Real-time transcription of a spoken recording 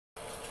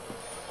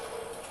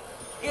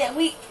Yeah,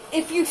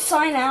 if you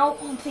sign out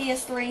on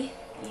PS3,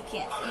 you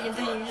can't. You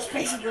just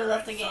basically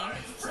left the game.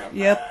 So.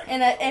 Yep.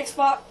 And an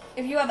Xbox,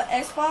 if you have an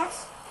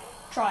Xbox,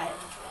 try it.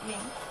 I mean,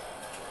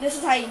 this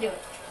is how you do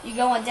it. You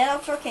go on Dead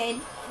Ops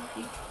Arcade.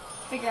 You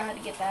figure out how to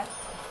get that.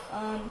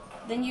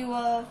 Then you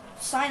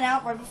sign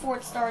out right before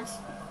it starts,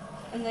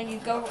 and then you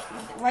go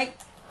right.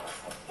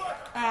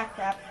 Ah,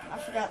 crap! I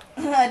forgot.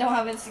 I don't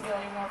have Instago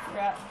anymore.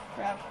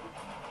 Crap.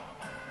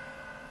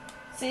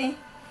 See?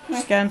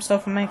 Just got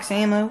himself a max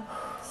ammo.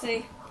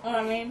 See what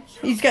I mean?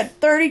 He's got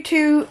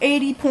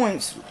 3280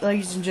 points,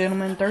 ladies and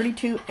gentlemen.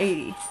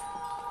 3280. You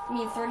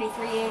mean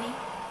 3380?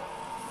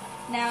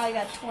 Now I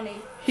got 20.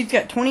 He's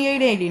got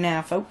 2880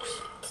 now,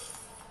 folks.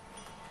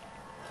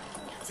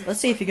 Let's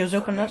see if he goes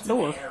open that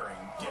door.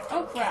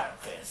 Oh, crap.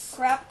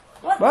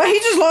 What? Well, he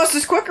just lost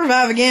his quick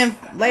revive again,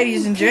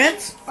 ladies and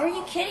gents. Are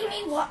you kidding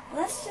me? What?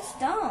 That's just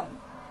dumb.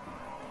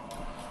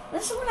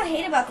 This is what I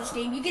hate about this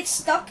game. You get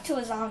stuck to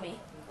a zombie.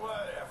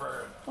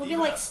 Whatever. We'll be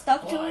like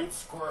stuck to him.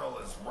 Squirrel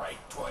is right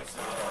twice a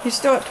day. He's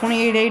still at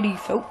 2880,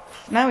 folks.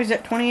 Now he's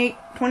at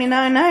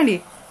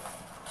 2990.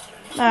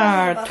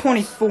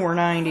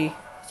 2490.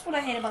 That's what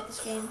I hate about this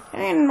game.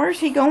 And where's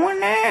he going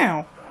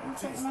now? I'm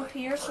sitting up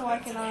here so I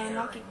can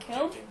not get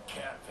killed.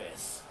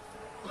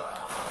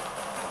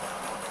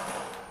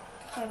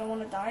 So I don't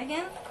want to die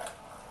again.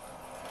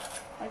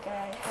 Like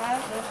I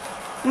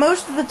have.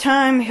 Most of the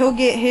time, he'll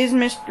get his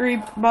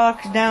mystery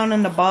box down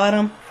in the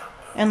bottom.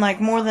 And like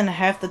more than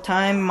half the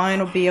time, mine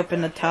will be up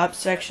in the top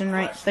section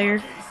right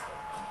there.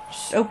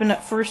 Just open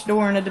that first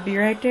door and it'll be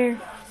right there.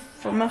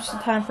 For most of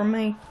the time for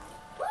me.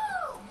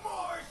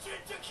 More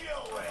shit to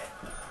kill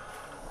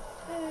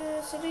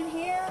with. Sit in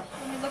here.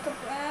 Let me look up.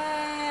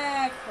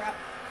 Ah, crap.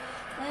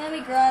 Let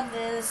me grab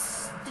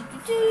this.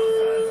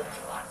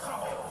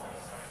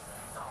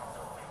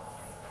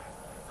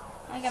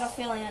 I got a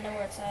feeling I know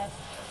where it's at.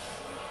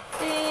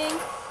 Ding.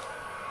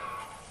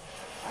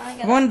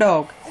 One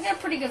dog. I got a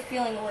pretty good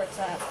feeling where it's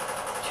at.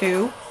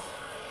 2.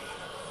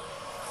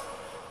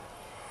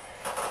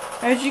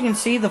 As you can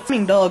see, the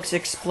flaming dogs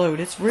explode.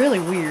 It's really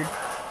weird,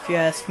 if you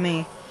ask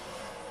me.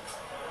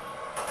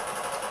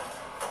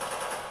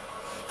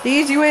 The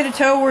easy way to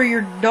tell where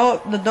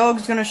the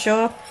dog's gonna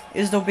show up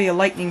is there'll be a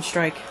lightning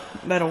strike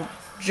that'll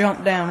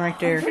jump down right I'm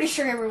there. pretty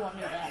sure everyone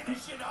knew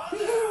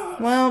that.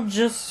 Well,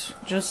 just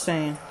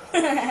saying.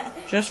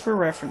 Just for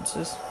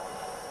references.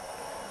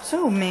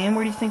 So, man,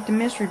 where do you think the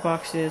mystery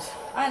box is?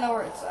 I know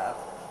where it's at.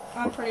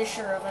 I'm pretty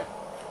sure of it.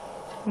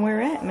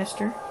 Where at,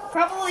 mister?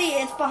 Probably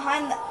it's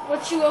behind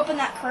once you open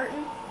that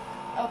curtain,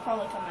 it'll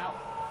probably come out.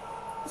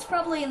 It's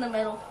probably in the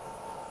middle.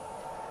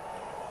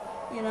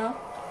 You know?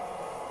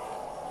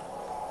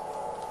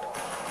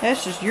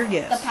 That's just your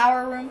guess. The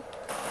power room.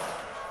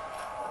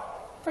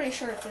 Pretty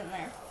sure it's in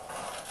there.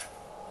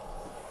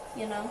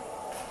 You know?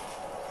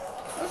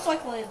 Most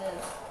likely it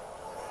is.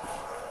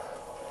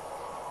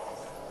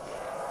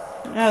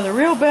 Now, the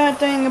real bad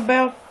thing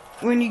about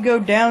when you go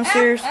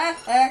downstairs,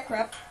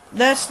 Crap.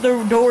 that's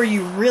the door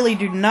you really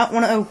do not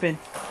want to open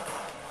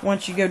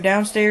once you go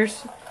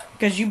downstairs,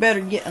 because you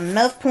better get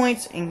enough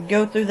points and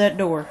go through that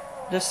door,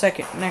 the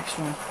next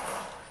one.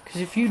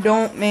 Because if you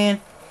don't,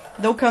 man,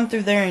 they'll come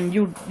through there and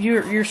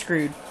you're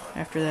screwed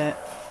after that.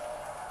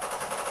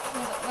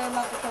 They're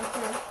about to come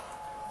through.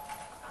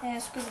 Yeah,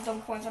 screw the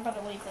dumb points. I'm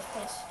about to leave this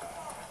place.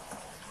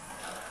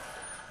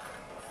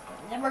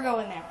 Never go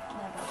in there.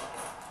 Never.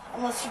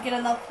 Unless you get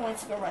enough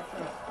points to go right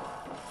through it.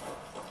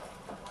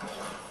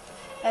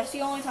 That's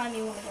the only time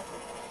you want to go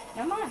through.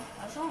 Never mind.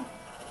 I was wrong.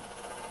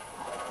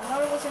 I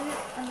thought it was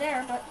in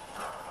there, but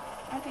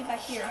it might be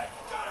back here.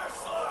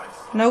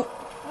 Nope.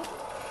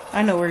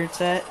 I know where it's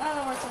at. I don't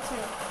know where it's at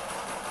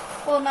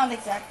too. Well, not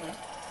exactly.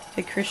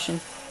 Hey, Christian.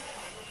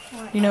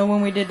 What? You know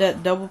when we did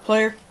that double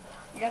player?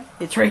 Yeah.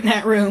 It's right in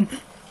that room.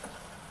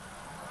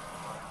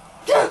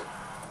 Are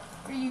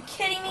you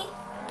kidding me?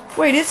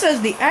 Wait, it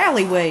says the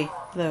alleyway,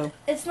 though.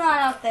 It's not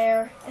out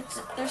there.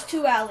 There's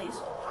 2 alleys.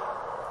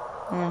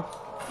 Oh.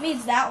 It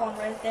means that one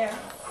right there.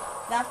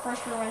 That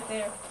first room right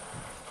there.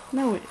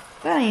 No,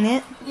 that ain't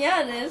it.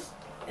 Yeah, it is.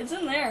 It's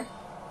in there.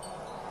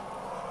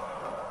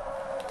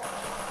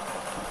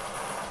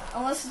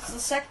 Unless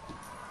it's the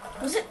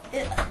Was it?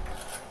 Your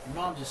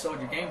mom just sold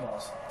your game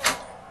balls.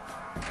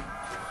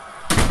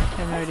 I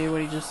have no idea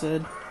what he just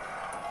said.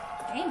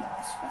 Game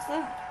balls? What's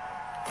that?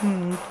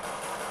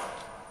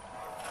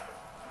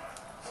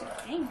 It's a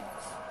game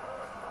balls.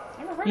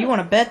 Never heard You of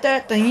want to bet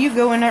that? Then you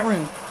go in that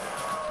room.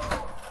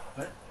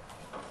 What?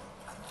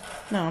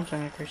 No, I'm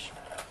talking to Christian.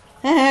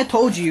 I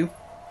told you.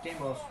 Game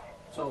balls.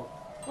 Sold.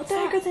 What the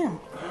heck are them?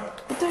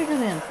 What the heck are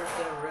them? First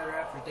ever red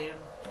wrap for damn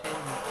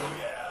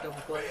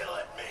double play.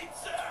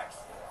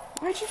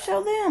 Why'd you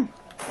sell them?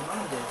 Your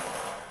mom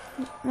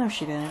did. No,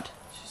 she didn't.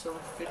 She sold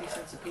them for 50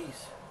 cents a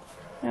piece.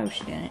 No,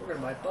 she didn't. We're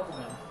gonna buy bubble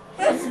gum.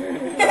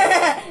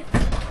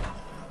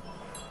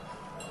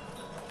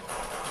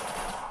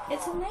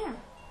 It's in there.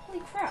 Holy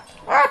crap.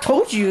 I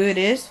told you it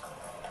is.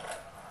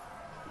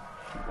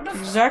 What,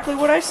 Exactly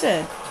what I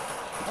said.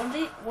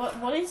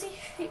 what is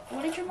he?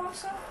 What did your mom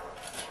say?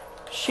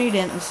 She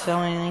didn't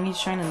sell anything. He's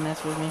trying to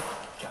mess with me.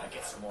 Gotta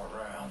get some more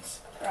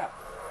rounds. Crap.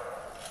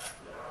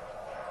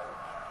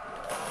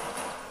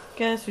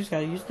 Guess who's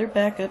gotta use their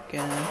backup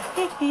gun?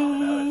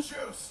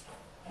 Juice.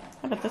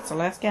 I bet that's the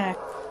last guy.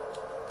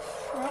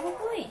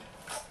 Probably.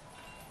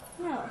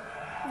 No.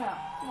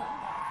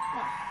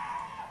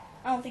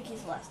 I don't think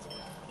he's last.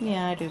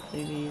 Yeah, I do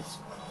believe he is.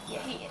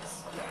 Yeah, he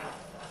is.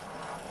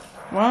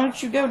 Why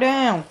don't you go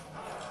down?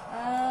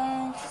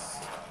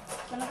 Just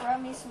gonna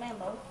grab me some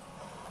ammo.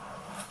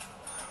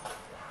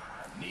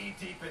 Knee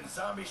deep in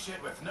zombie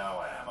shit with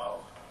no ammo.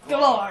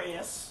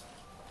 Glorious.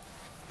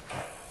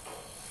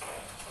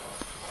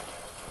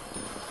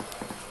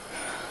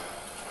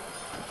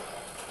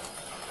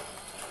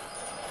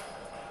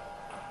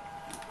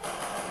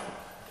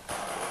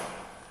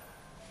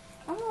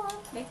 Come on,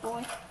 big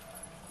boy.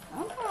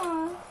 Come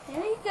on.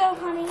 There you go,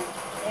 honey.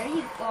 There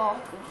you go.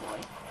 Good boy.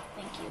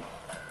 Thank you.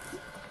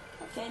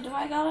 Okay, do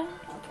I got it?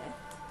 Okay.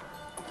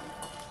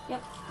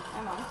 Yep,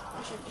 I'm on.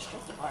 I should destroy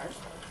the bars.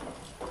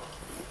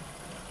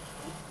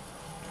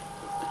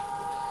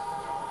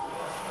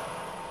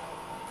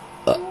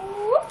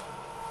 Whoop.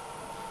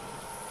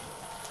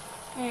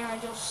 And I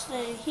just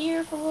stay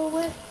here for a little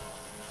bit.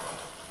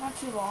 Not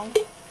too long. I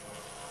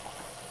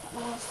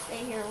don't want to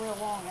stay here real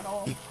long at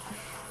all.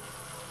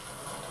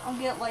 I'll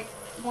get like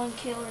 1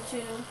 kill or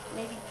 2,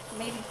 maybe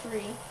 3.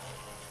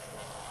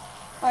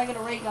 If I get a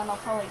ray gun, I'll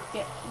probably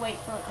wait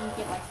for it and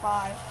get like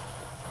 5.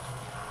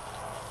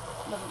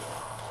 But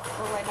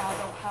right now I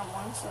don't have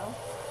one, so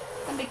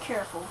I'll be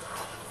careful.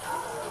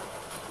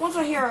 Once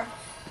I hear a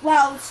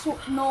loud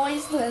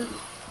noise, then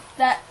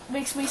that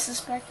makes me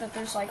suspect that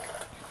there's like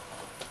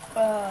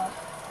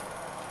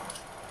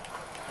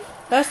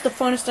That's the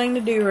funnest thing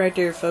to do right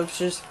there, folks.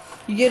 Just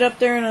you get up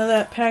there into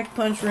that pack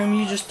punch room,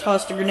 you just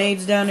toss the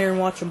grenades down there and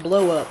watch them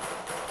blow up.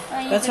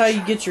 That's how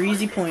you get your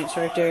easy points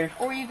right there.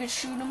 Or you could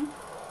shoot them.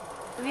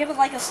 If you have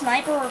like a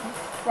sniper or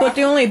But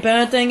the only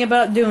bad thing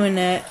about doing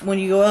that when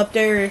you go up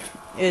there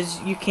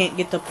is you can't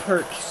get the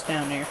perks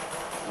down there.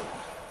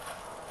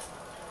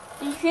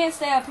 you can't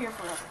stay up here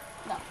forever.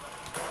 No.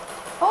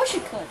 I wish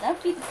you could. That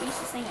would be the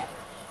beastest thing ever.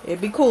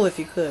 It'd be cool if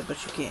you could,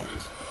 but you can't.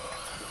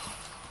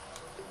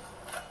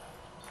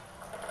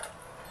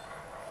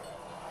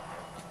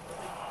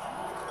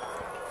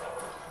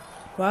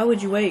 Why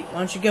would you wait? Why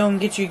don't you go and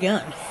get your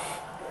gun?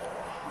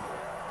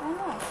 I don't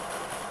know.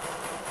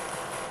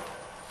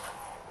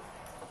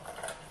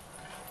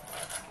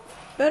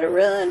 Better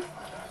run.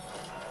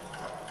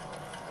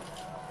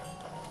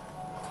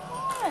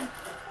 Come on.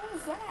 What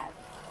is that?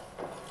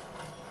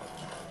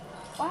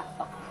 Wow.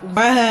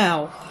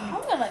 Wow.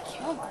 I'm gonna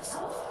kill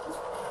myself.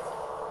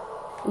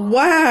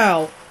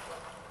 Wow.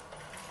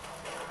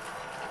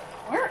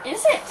 Where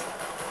is it?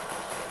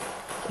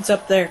 It's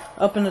up there.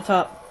 Up in the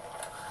top.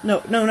 No,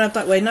 not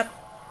that way. Not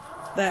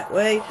that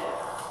way.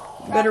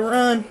 You better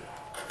run.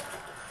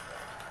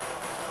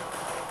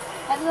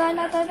 How did I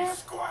not die there?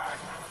 Squad.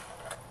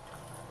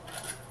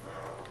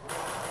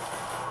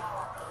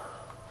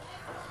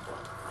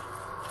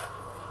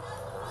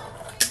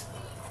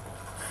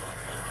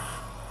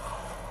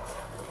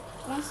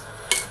 Once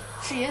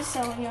she is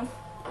selling them.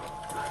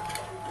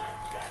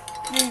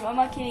 Dude, I'm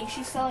not kidding.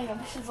 She's selling them.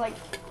 She's like,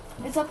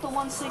 it's up to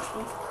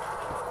 160.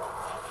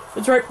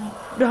 It's right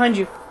behind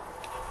you.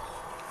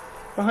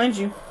 Behind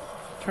you.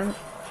 Turn it.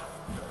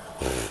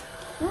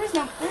 There's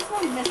no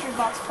mystery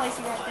box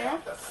placing right there.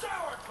 The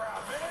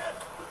sauerkraut,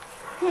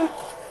 man.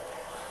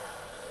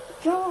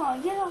 Go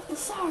on, get off the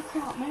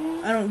sauerkraut,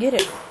 man. I don't get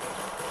it.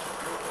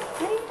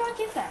 How do you not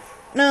get that?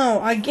 No,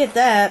 I get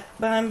that,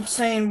 but I'm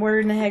saying where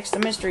in the heck's the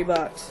mystery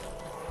box?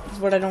 That's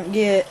what I don't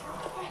get.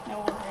 I know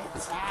where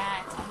it's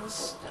at. I'm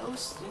so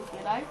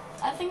stupid. I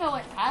think I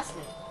went past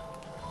it.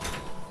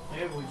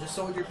 Hey, we just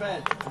sold your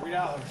bed for $3.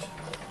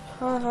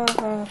 Ha ha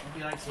ha. Would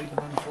you like sleeping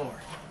on the floor?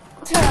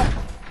 Tuh.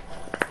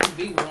 You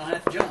beat, we don't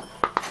have to jump.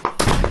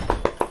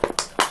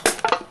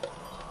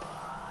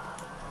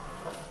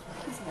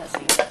 He's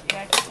messy.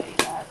 Yeah, I can tell you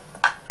that.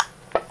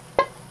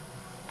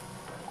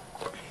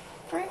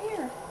 Right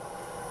here.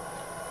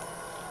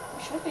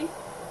 It should be.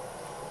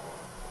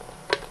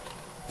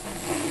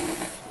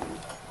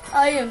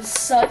 I am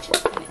such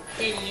an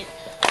idiot.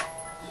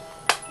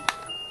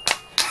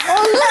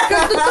 Oh, look,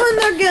 got the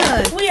thunder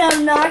gun. We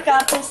have not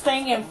got this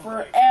thing in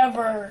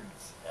forever.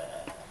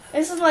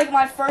 This is like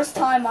my first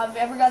time I've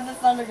ever got the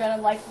thunder gun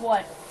in like,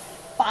 what,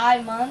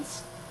 5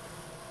 months?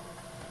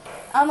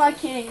 I'm not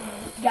kidding,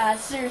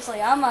 guys.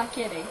 Seriously, I'm not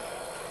kidding.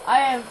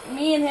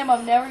 Me and him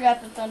have never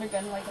got the thunder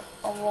gun in like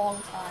a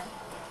long time.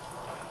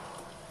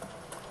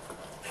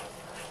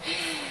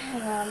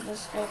 And I'm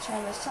just gonna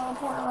turn this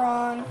teleporter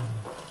on.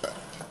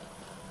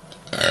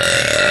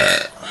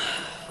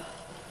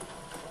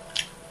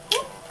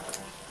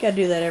 Gotta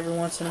do that every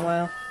once in a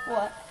while.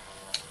 What?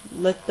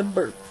 Let the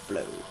burp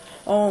flow.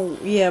 Oh,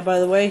 yeah, by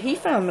the way, he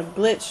found a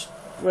glitch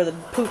where the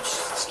pooch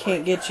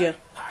can't get you.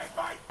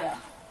 Yeah.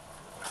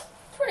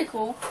 It's pretty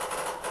cool.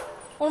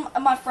 One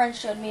of my friends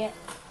showed me it.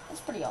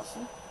 It's pretty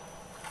awesome.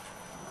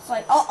 It's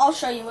like, I'll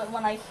show you it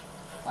when I...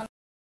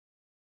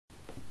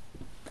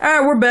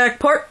 Alright, we're back.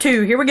 Part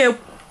 2. Here we go.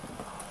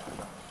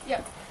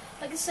 Yeah.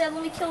 Like I said,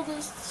 let me kill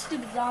this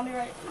stupid zombie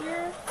right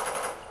here.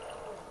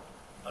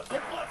 A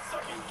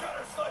blood-sucking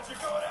gutter sludge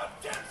are going out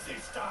Dempsey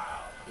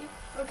style.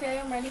 Okay,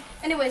 I'm ready.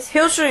 Anyways,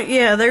 He'll show.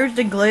 Yeah, there's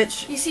the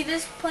glitch. you see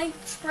this plank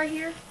right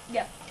here?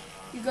 Yeah.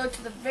 You go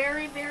to the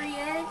very, very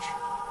edge.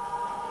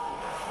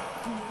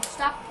 And you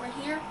stop right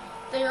here.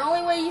 The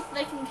only way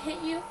they can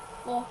hit you,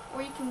 well,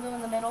 or you can go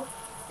in the middle,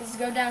 is to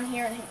go down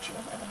here and hit you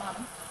at the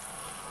bottom.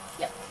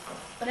 Yep.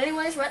 But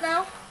anyways, right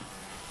now,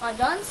 my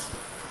guns,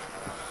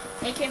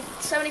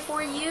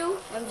 AK-74U,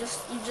 and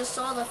you just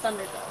saw the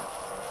thunder gun.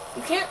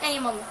 You can't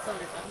aim on the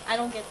thunder gun. I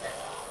don't get that.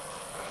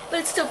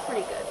 But it's still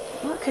pretty good.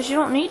 Well, because you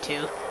don't need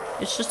to.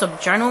 It's just a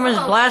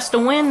ginormous blast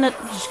of wind that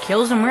just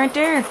kills him right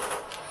there.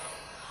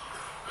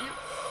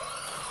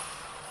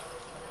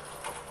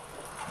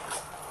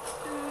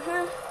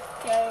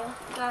 Okay,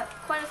 got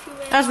quite a few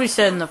ways. As we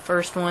said in the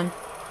first one,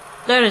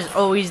 that is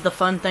always the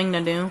fun thing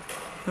to do.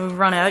 When we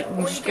run out, you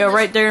can just go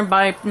right there and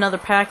buy another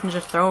pack and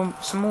just throw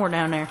some more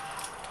down there.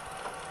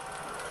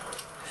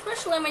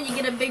 Especially when you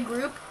get a big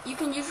group, you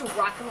can use a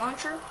rocket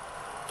launcher.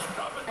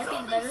 That'd be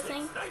the better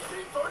thing.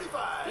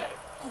 1945. Yeah.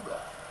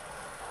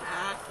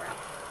 Ah, crap.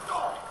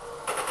 Oh,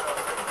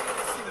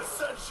 see the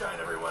sunshine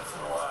every once in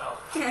a while.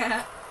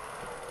 Yeah.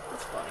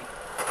 That's funny.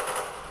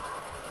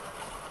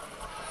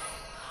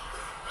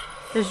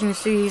 As you can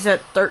see, he's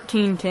at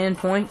 1310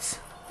 points.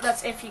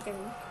 That's if you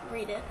can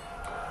read it.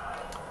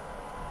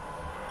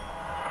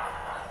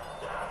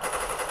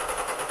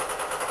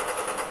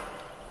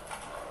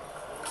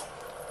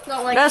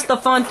 Not like That's the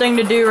fun thing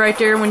to do right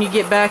there when you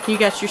get back. You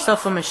got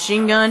yourself a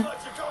machine gun. Sludge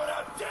are going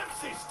out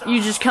Dempsey style.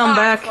 You just come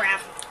back.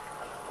 Crap.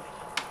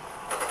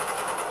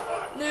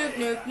 Nuke,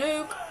 nuke,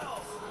 nuke.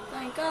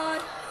 Thank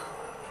God.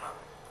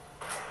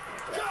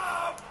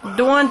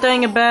 The one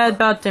thing bad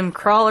about them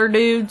crawler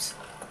dudes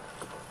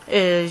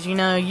is, you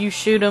know, you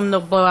shoot them,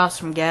 they'll blow out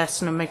some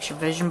gas and it makes your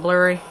vision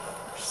blurry.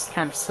 Just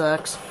kind of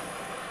sucks.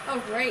 Oh,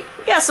 great.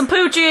 We got some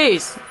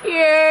poochies!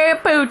 Yeah,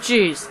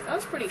 poochies! That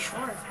was pretty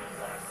short.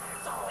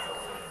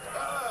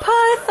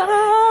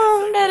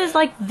 Python! That is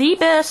like the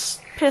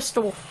best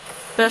pistol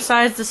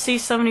besides the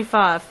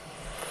C75.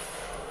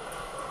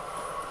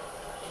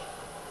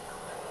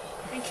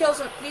 It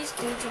kills these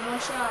dudes in one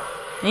shot.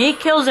 He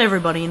kills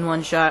everybody in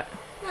one shot.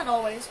 Not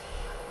always.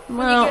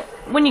 Well,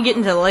 when you get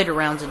into the later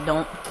rounds, it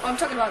don't. Oh, I'm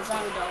talking about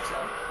zombie dogs,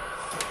 though.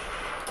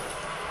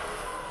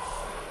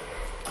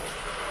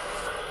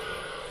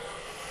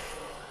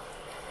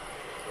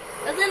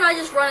 And then I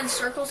just run in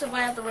circles if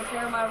I have to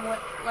repair my,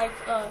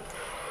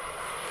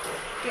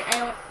 get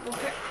ammo,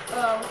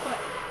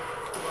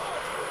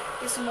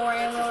 get some more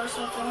ammo or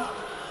something.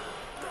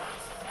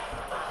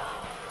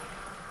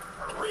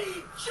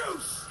 Reed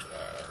juice.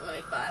 Let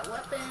me buy a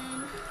weapon.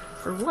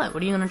 For what?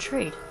 What are you gonna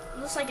trade?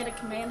 Unless I get a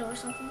commando or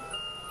something.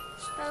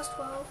 It's past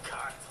 12.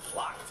 Cocked,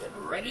 locked,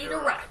 and Ready to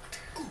rock.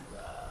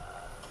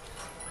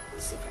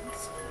 Let's see if I can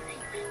see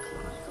it.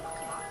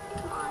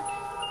 Come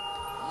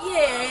on.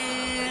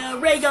 Yeah!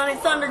 Ray gun and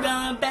thunder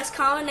gun, best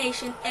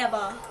combination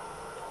ever.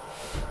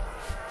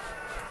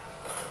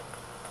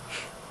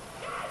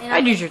 And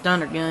I'd use your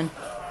thunder gun.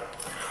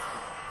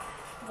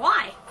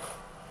 Why?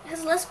 It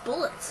has less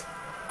bullets.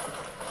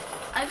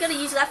 I've got to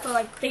use that for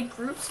like big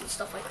groups and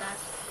stuff like that.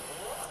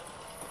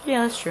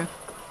 Yeah, that's true.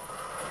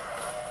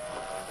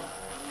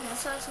 Yeah,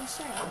 that's what I was gonna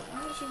say.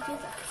 Why would you do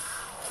that?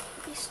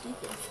 That'd be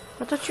stupid.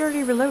 I thought you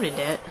already reloaded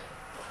that.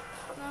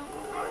 No.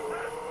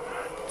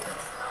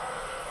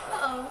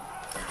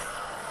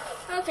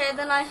 Uh-oh. Okay,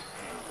 then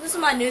this is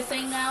my new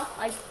thing now.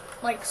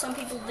 Like some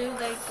people do,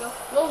 they go,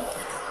 whoa,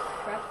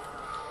 crap.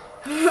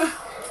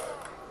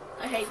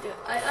 I hate it.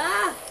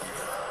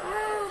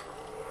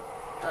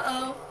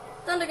 Uh-oh.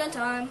 Thunder gun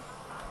time.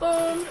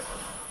 Boom.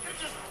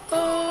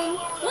 Boom.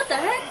 What the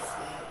heck?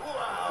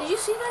 Did you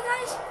see that,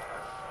 guys?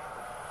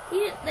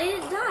 They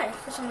didn't die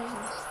for some reason.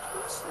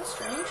 That's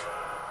strange.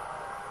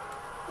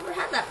 Never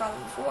had that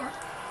problem before.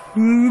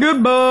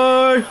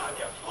 Goodbye! You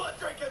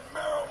blood-drinking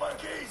marrow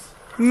monkeys.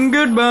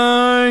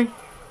 Goodbye!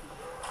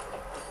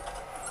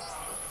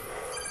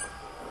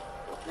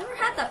 Never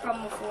had that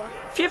problem before.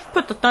 If you ever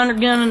put the thunder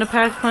gun in the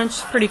pack punch,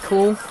 it's pretty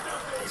cool.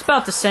 It's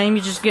about the same,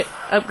 you just get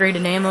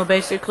upgraded ammo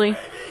basically.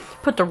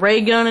 Put the ray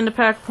gun in the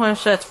pack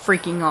punch, that's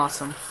freaking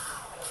awesome.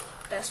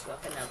 Best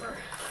weapon ever.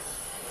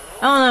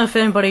 I don't know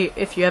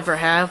if you ever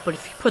have, but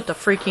if you put the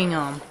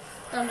freaking,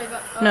 Thunder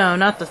gun. no,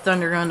 not the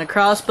thunder gun, the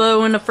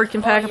crossbow in the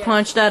freaking pack yeah.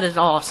 punch, that is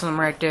awesome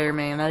right there,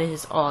 man. That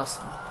is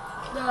awesome.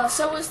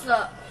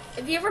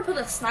 If you ever put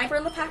a sniper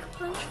in the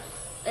pack-a-punch,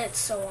 it's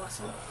so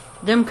awesome.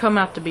 Them come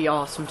out to be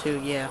awesome too,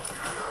 yeah.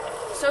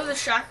 So the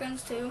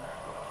shotguns too.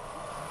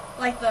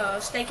 Like the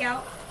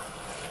stakeout.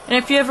 And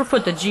if you ever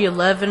put the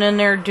G11 in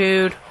there,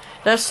 dude,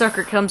 that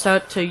sucker comes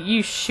out to,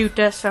 you shoot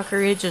that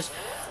sucker, it just,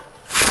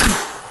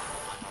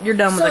 you're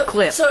done with the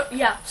clip. So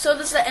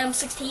this is the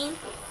M16.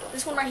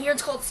 This one right here,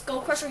 it's called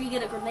Skull Crusher. You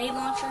get a grenade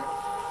launcher.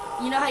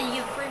 You know how you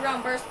get a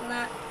 3-round burst from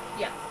that?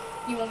 Yeah,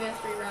 you won't get a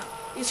 3-round.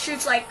 It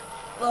shoots like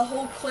the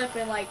whole clip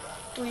in like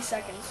 3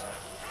 seconds.